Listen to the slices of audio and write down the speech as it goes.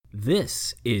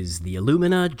This is the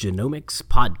Illumina Genomics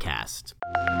Podcast.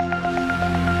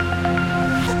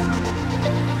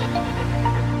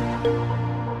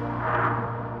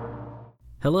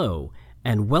 Hello,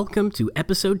 and welcome to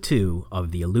Episode 2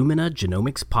 of the Illumina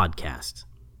Genomics Podcast.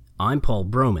 I'm Paul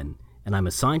Broman, and I'm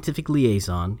a scientific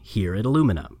liaison here at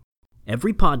Illumina.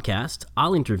 Every podcast,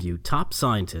 I'll interview top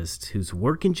scientists whose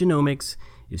work in genomics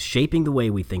is shaping the way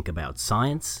we think about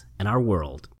science and our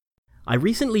world. I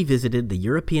recently visited the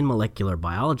European Molecular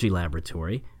Biology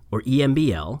Laboratory, or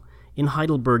EMBL, in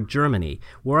Heidelberg, Germany,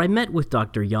 where I met with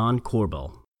Dr. Jan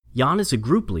Korbel. Jan is a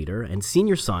group leader and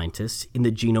senior scientist in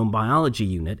the Genome Biology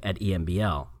Unit at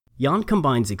EMBL. Jan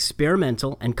combines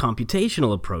experimental and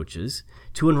computational approaches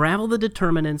to unravel the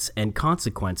determinants and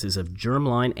consequences of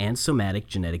germline and somatic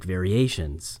genetic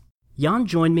variations. Jan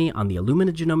joined me on the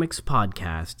Illumina Genomics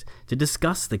podcast to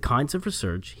discuss the kinds of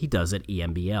research he does at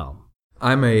EMBL.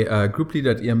 I'm a group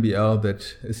leader at EMBL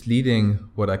that is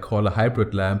leading what I call a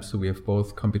hybrid lab. So we have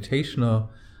both a computational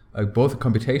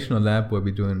lab where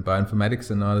we're doing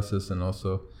bioinformatics analysis and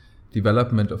also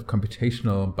development of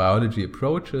computational biology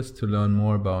approaches to learn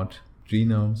more about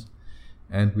genomes.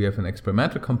 And we have an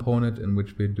experimental component in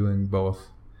which we're doing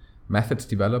both methods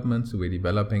development, so we're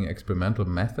developing experimental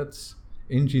methods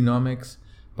in genomics,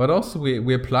 but also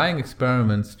we're applying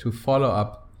experiments to follow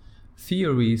up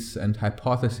theories and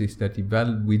hypotheses that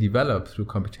we develop through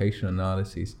computational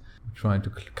analyses. We're trying to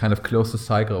kind of close the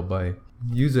cycle by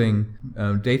using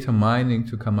data mining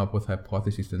to come up with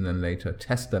hypotheses and then later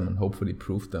test them and hopefully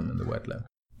prove them in the wet lab.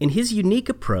 In his unique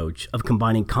approach of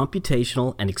combining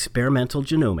computational and experimental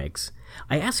genomics,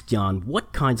 I asked Jan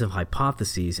what kinds of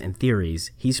hypotheses and theories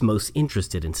he's most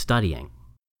interested in studying.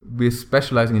 We're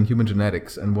specializing in human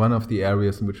genetics, and one of the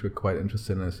areas in which we're quite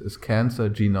interested in is cancer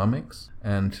genomics.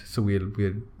 And so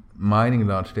we're mining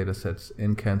large data sets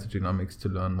in cancer genomics to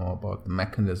learn more about the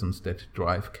mechanisms that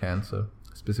drive cancer,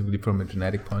 specifically from a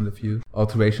genetic point of view,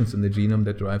 alterations in the genome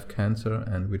that drive cancer,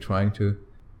 and we're trying to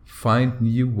find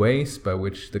new ways by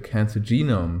which the cancer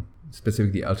genome,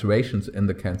 specifically alterations in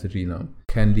the cancer genome,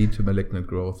 can lead to malignant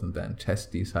growth, and then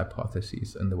test these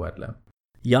hypotheses in the wet lab.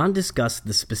 Jan discussed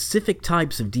the specific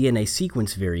types of DNA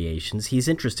sequence variations he's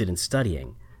interested in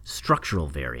studying, structural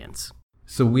variants.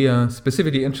 So we are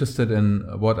specifically interested in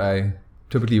what I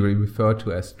typically refer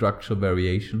to as structural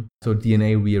variation, so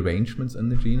DNA rearrangements in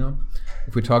the genome.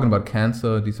 If we're talking about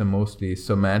cancer, these are mostly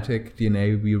somatic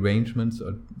DNA rearrangements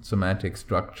or somatic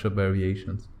structure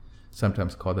variations,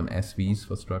 sometimes call them SVs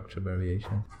for structure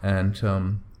variation.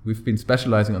 And we've been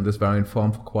specializing on this variant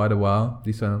form for quite a while.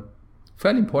 These are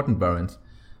fairly important variants,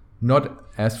 not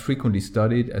as frequently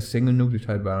studied as single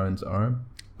nucleotide variants are,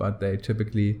 but they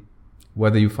typically,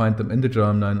 whether you find them in the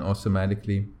germline or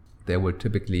somatically, they will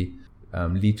typically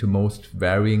lead to most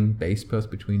varying base pairs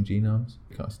between genomes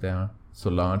because they are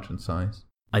so large in size.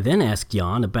 I then asked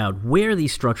Jan about where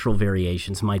these structural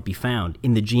variations might be found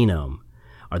in the genome.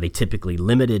 Are they typically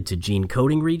limited to gene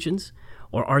coding regions,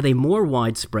 or are they more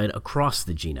widespread across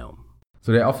the genome?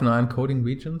 So they often are encoding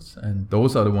regions, and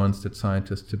those are the ones that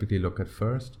scientists typically look at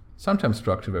first. Sometimes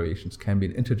structure variations can be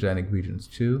in intergenic regions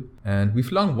too, and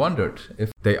we've long wondered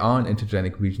if they are in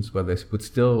intergenic regions where they would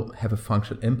still have a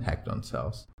functional impact on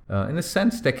cells. In a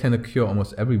sense, they can occur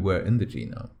almost everywhere in the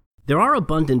genome. There are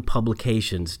abundant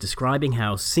publications describing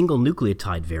how single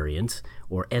nucleotide variants,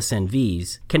 or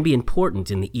SNVs, can be important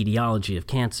in the etiology of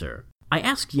cancer. I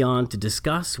asked Jan to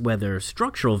discuss whether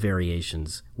structural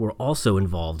variations were also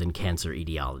involved in cancer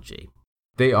etiology.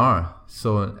 They are.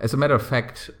 So, as a matter of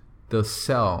fact, the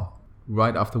cell,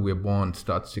 right after we're born,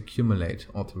 starts to accumulate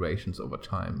alterations over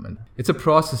time. And it's a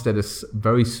process that is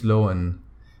very slow in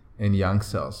young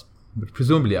cells, which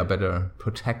presumably are better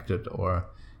protected or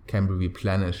can be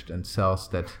replenished, and cells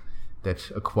that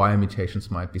acquire mutations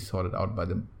might be sorted out by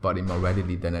the body more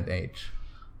readily than at age.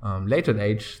 Later in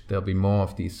age, there'll be more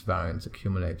of these variants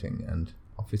accumulating, and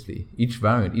obviously each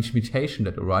mutation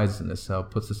that arises in a cell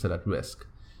puts the cell at risk,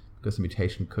 because the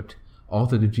mutation could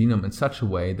alter the genome in such a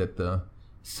way that the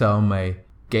cell may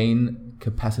gain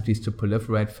capacities to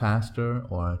proliferate faster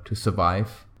or to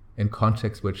survive in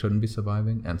contexts where it shouldn't be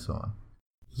surviving, and so on.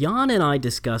 Jan and I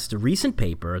discussed a recent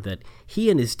paper that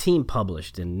he and his team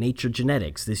published in Nature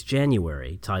Genetics this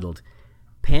January titled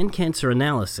Pan-Cancer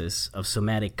Analysis of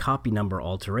Somatic Copy Number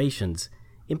Alterations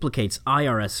Implicates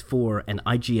IRS4 and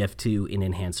IGF2 in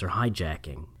Enhancer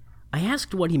Hijacking. I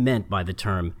asked what he meant by the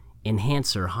term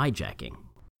enhancer hijacking.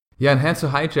 Yeah, enhancer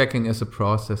hijacking is a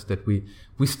process that we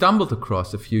stumbled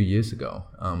across a few years ago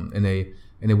in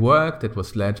a work that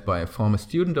was led by a former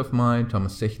student of mine,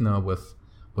 Thomas Sichner, with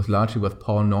largely with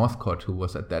Paul Northcott, who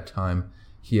was at that time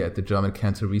here at the German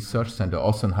Cancer Research Center,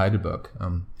 also in Heidelberg,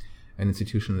 an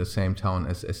institution in the same town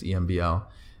as EMBL.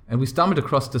 And we stumbled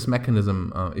across this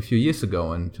mechanism a few years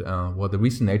ago, and the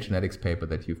recent Nature Genetics paper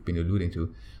that you've been alluding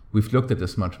to, we've looked at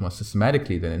this much more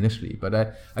systematically than initially.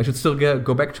 But I should still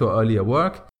go back to our earlier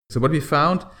work. So what we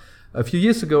found a few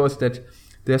years ago is that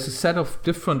there's a set of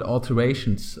different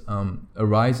alterations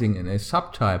arising in a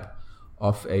subtype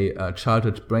of a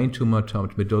childhood brain tumor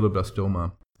termed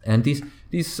medulloblastoma. And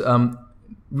these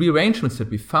rearrangements that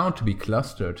we found to be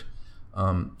clustered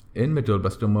in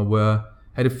medulloblastoma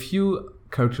had a few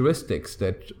characteristics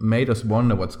that made us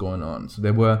wonder what's going on. So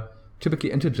they were typically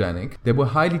intergenic, they were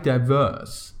highly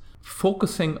diverse,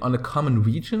 focusing on a common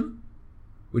region,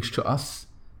 which to us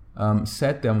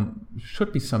said there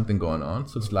should be something going on.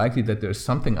 So it's likely that there's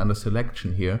something under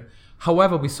selection here.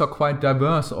 However, we saw quite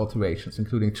diverse alterations,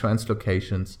 including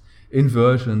translocations,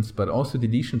 inversions, but also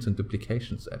deletions and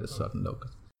duplications at a certain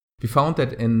locus. We found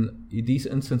that in these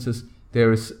instances,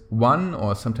 there is one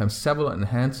or sometimes several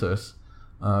enhancers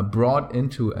brought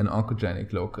into an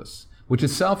oncogenic locus, which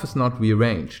itself is not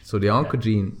rearranged. So the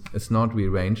oncogene is not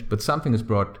rearranged, but something is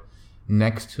brought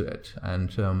next to it.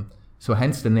 And so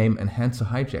hence the name enhancer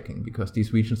hijacking, because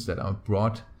these regions that are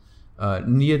brought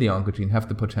near the oncogene have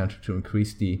the potential to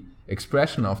increase the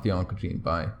expression of the oncogene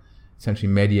by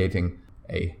essentially mediating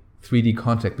a 3D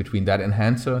contact between that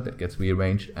enhancer that gets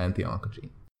rearranged and the oncogene.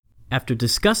 After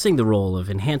discussing the role of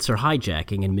enhancer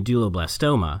hijacking in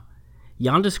medulloblastoma,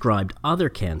 Jan described other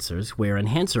cancers where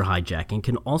enhancer hijacking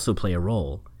can also play a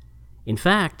role. In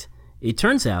fact, it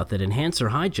turns out that enhancer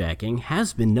hijacking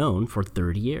has been known for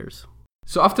 30 years.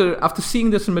 So after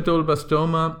seeing this in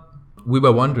medulloblastoma, we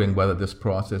were wondering whether this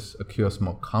process occurs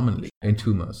more commonly in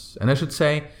tumors. And I should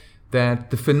say that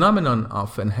the phenomenon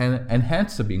of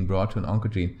enhancer being brought to an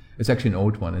oncogene is actually an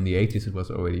old one. In the 80s it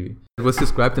was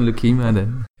described in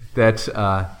leukemia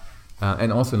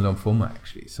and also in lymphoma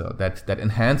actually. So that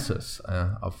enhancers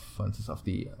for instance of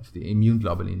the immune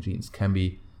globulin genes can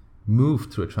be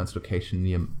moved through a translocation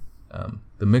near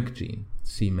the MYC gene,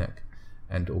 c-MYC,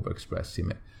 and overexpress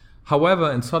c-MYC.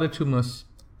 However, in solid tumors,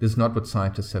 this is not what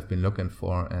scientists have been looking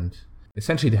for, and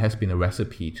essentially there has been a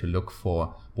recipe to look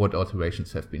for what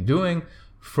alterations have been doing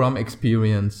from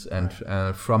experience and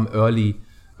from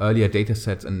earlier data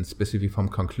sets, and specifically from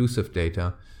conclusive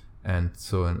data. And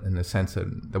so in a sense,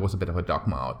 there was a bit of a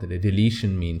dogma out that a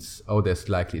deletion means, there's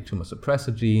likely a tumor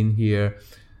suppressor gene here,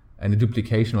 and a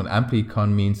duplication or an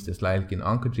amplicon means there's likely an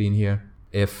oncogene here.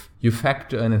 If you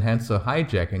factor in enhancer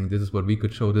hijacking, this is what we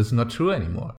could show, this is not true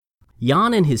anymore.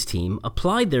 Jan and his team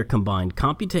applied their combined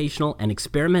computational and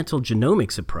experimental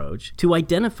genomics approach to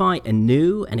identify a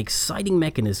new and exciting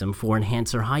mechanism for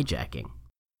enhancer hijacking.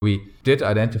 We did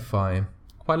identify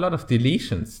quite a lot of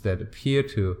deletions that appear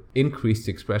to increase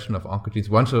the expression of oncogenes,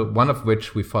 one of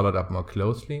which we followed up more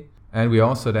closely. And we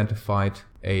also identified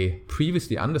a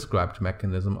previously undescribed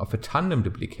mechanism of a tandem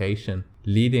duplication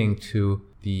leading to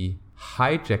the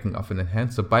hijacking of an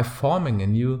enhancer by forming a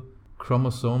new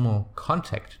chromosomal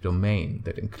contact domain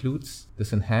that includes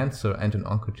this enhancer and an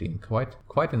oncogene.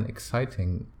 Quite an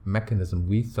exciting mechanism,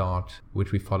 we thought,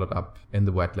 which we followed up in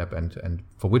the wet lab and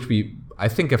for which we, I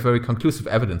think, have very conclusive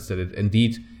evidence that it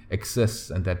indeed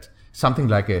exists and that something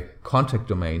like a contact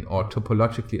domain or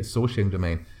topologically associating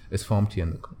domain is formed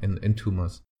here in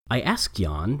tumors. I asked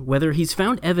Jan whether he's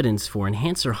found evidence for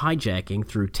enhancer hijacking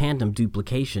through tandem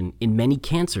duplication in many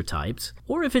cancer types,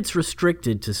 or if it's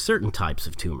restricted to certain types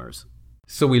of tumors.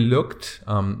 So we looked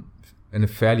in a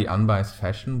fairly unbiased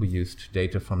fashion. We used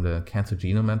data from the Cancer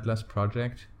Genome Atlas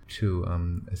project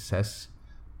to assess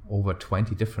over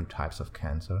 20 different types of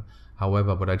cancer.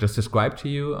 However, what I just described to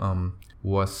you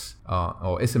is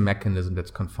a mechanism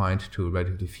that's confined to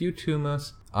relatively few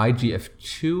tumors.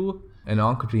 IGF-2, an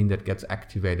oncogene that gets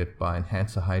activated by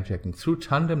enhancer hijacking through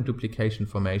tandem duplication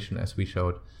formation, as we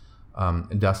showed,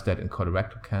 does that in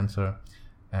colorectal cancer.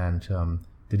 And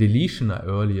the deletion I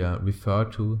earlier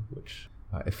referred to, which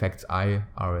affects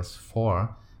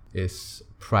IRS4, is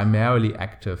primarily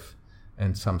active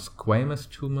in some squamous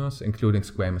tumors, including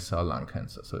squamous cell lung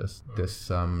cancer. So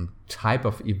this type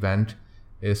of event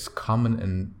is common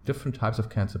in different types of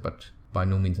cancer, but by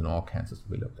no means in all cancers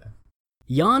we looked at.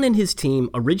 Jan and his team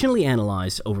originally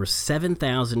analyzed over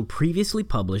 7,000 previously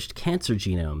published cancer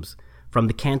genomes from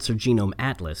the Cancer Genome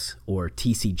Atlas, or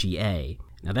TCGA.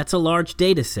 Now that's a large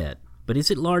data set, but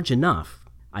is it large enough?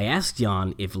 I asked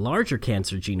Jan if larger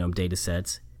cancer genome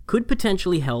datasets could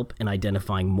potentially help in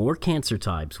identifying more cancer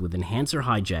types with enhancer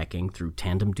hijacking through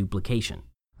tandem duplication.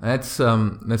 That's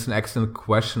an excellent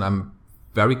question. I'm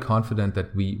very confident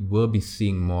that we will be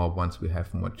seeing more once we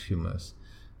have more tumors.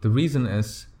 The reason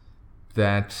is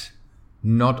that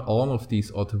not all of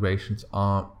these alterations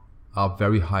are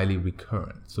very highly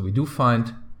recurrent. So we do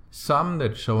find some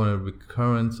that show a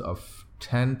recurrence of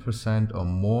 10% or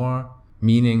more,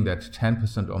 meaning that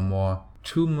 10% or more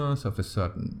tumors of a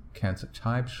certain cancer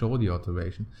type show the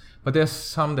alteration. But there's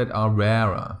some that are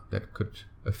rarer, that could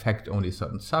affect only a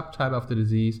certain subtype of the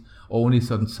disease or only a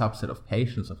certain subset of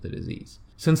patients of the disease.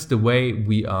 Since the way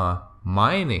we are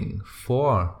mining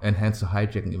for enhancer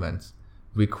hijacking events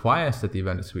requires that the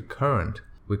event is recurrent,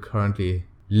 we're currently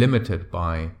limited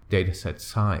by dataset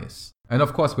size. And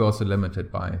of course, we're also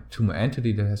limited by tumor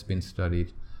entity that has been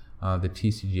studied. The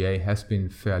TCGA has been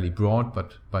fairly broad,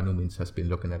 but by no means has been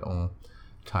looking at all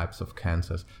types of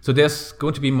cancers. So there's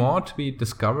going to be more to be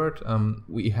discovered.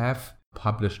 We have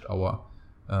published our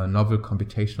novel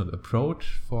computational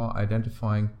approach for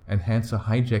identifying enhancer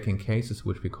hijacking cases,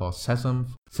 which we call CESM,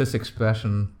 cis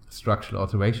expression structural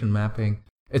alteration mapping.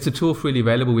 It's a tool freely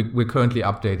available. We're currently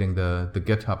updating the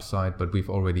GitHub site, but we've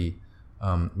already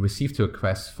received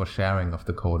requests for sharing of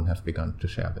the code and have begun to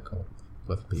share the code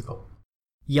with people.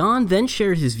 Jan then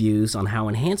shared his views on how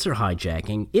enhancer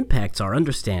hijacking impacts our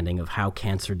understanding of how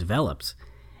cancer develops,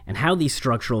 and how these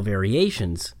structural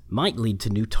variations might lead to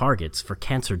new targets for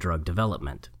cancer drug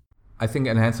development. I think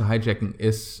enhancer hijacking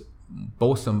is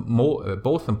both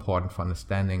important for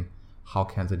understanding how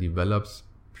cancer develops,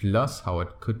 plus how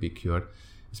it could be cured.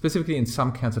 Specifically in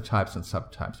some cancer types and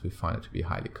subtypes, we find it to be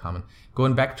highly common.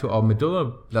 Going back to our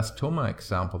medulloblastoma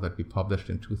example that we published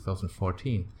in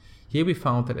 2014, here we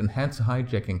found that enhancer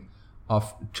hijacking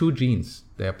of two genes,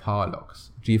 their power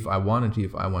logs, GFI1 and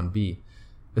GFI1b,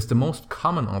 is the most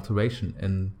common alteration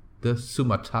in this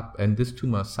tumor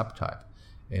subtype,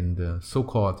 in the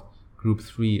so-called group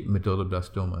 3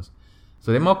 medulloblastomas.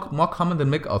 So they're more common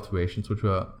than MYC alterations, which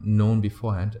were known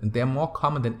beforehand, and they're more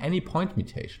common than any point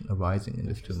mutation arising in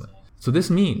this tumor. So this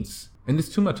means, in this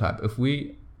tumor type, if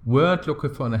we weren't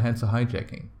looking for an enhancer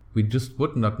hijacking, we just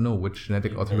would not know which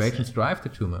genetic alterations drive the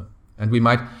tumor. And we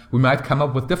might come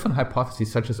up with different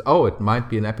hypotheses, such as, it might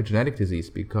be an epigenetic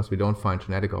disease because we don't find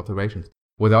genetic alterations,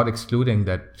 without excluding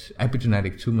that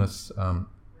epigenetic tumors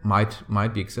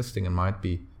might be existing and might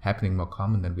be happening more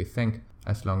common than we think.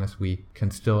 As long as we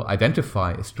can still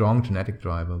identify a strong genetic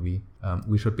driver,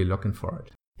 we should be looking for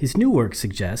it. His new work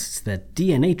suggests that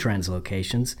DNA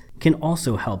translocations can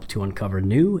also help to uncover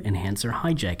new enhancer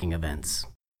hijacking events.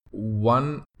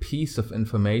 One piece of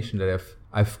information that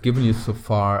I've given you so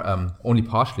far, only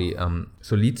partially,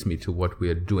 so leads me to what we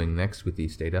are doing next with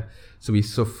these data. So we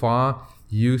so far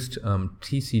used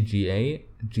TCGA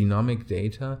genomic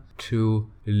data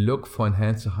to look for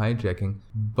enhancer hijacking,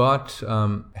 but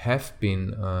have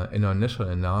been, in our initial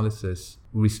analysis,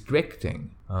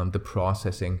 restricting the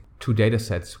processing to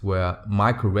datasets where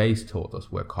microarrays told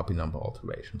us where copy number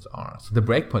alterations are. So the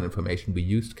breakpoint information we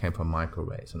used came from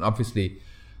microarrays. And obviously,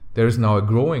 there is now a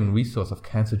growing resource of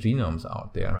cancer genomes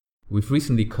out there. We've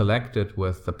recently collected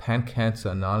with the Pan-Cancer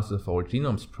Analysis of Our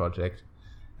Genomes project.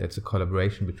 That's a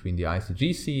collaboration between the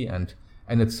ICGC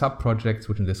and its sub-projects,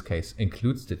 which in this case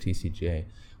includes the TCGA.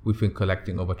 We've been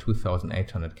collecting over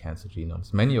 2,800 cancer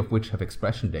genomes, many of which have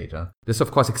expression data. This is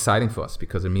of course exciting for us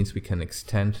because it means we can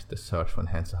extend the search for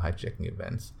enhancer hijacking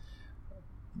events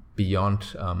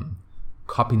beyond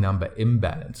copy number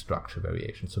imbalance structure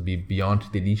variation, so beyond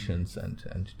deletions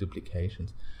and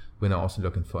duplications. We're now also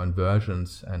looking for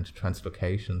inversions and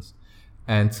translocations.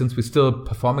 And since we're still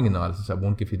performing analysis, I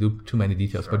won't give you too many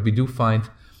details, but we do find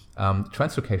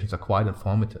translocations are quite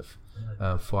informative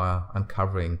for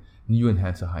uncovering new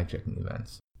enhancer hijacking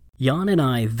events. Jan and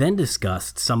I then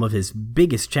discussed some of his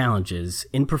biggest challenges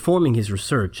in performing his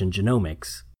research in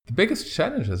genomics. The biggest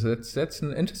challenges, that's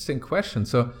an interesting question.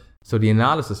 So the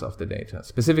analysis of the data,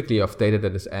 specifically of data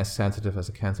that is as sensitive as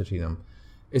a cancer genome,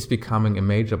 is becoming a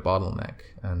major bottleneck.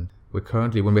 And we're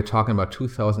currently, when we're talking about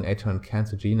 2,800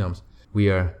 cancer genomes, we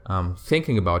are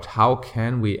thinking about how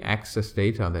can we access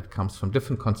data that comes from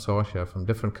different consortia, from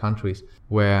different countries,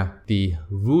 where the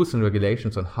rules and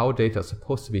regulations on how data are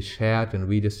supposed to be shared and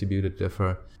redistributed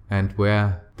differ, and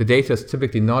where the data is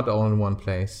typically not all in one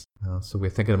place. So we're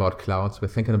thinking about clouds, we're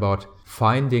thinking about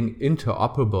finding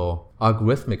interoperable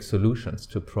algorithmic solutions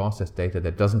to process data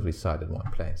that doesn't reside in one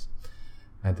place.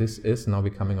 And this is now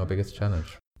becoming our biggest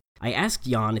challenge. I asked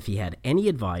Jan if he had any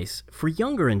advice for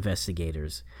younger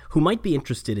investigators who might be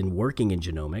interested in working in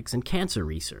genomics and cancer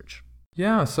research.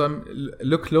 Yeah, so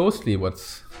look closely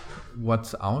what's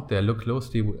out there. Look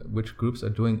closely which groups are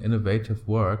doing innovative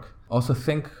work. Also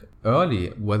think early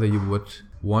whether you would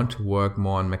want to work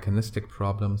more on mechanistic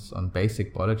problems, on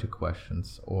basic biology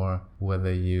questions, or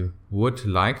whether you would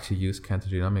like to use cancer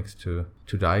genomics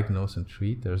to diagnose and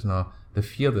treat. There's now the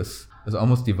field is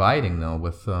almost dividing now,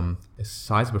 with a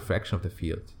sizable fraction of the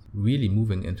field really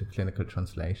moving into clinical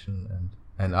translation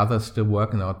and others still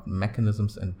working out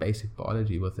mechanisms and basic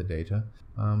biology with the data.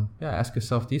 Ask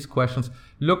yourself these questions.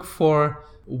 Look for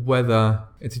whether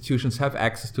institutions have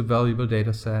access to valuable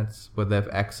data sets, whether they have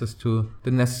access to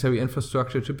the necessary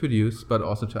infrastructure to produce, but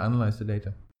also to analyze the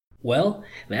data. Well,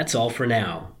 that's all for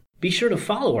now. Be sure to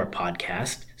follow our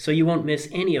podcast so you won't miss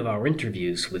any of our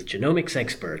interviews with genomics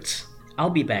experts.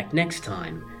 I'll be back next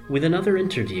time with another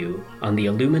interview on the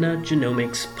Illumina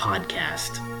Genomics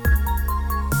Podcast.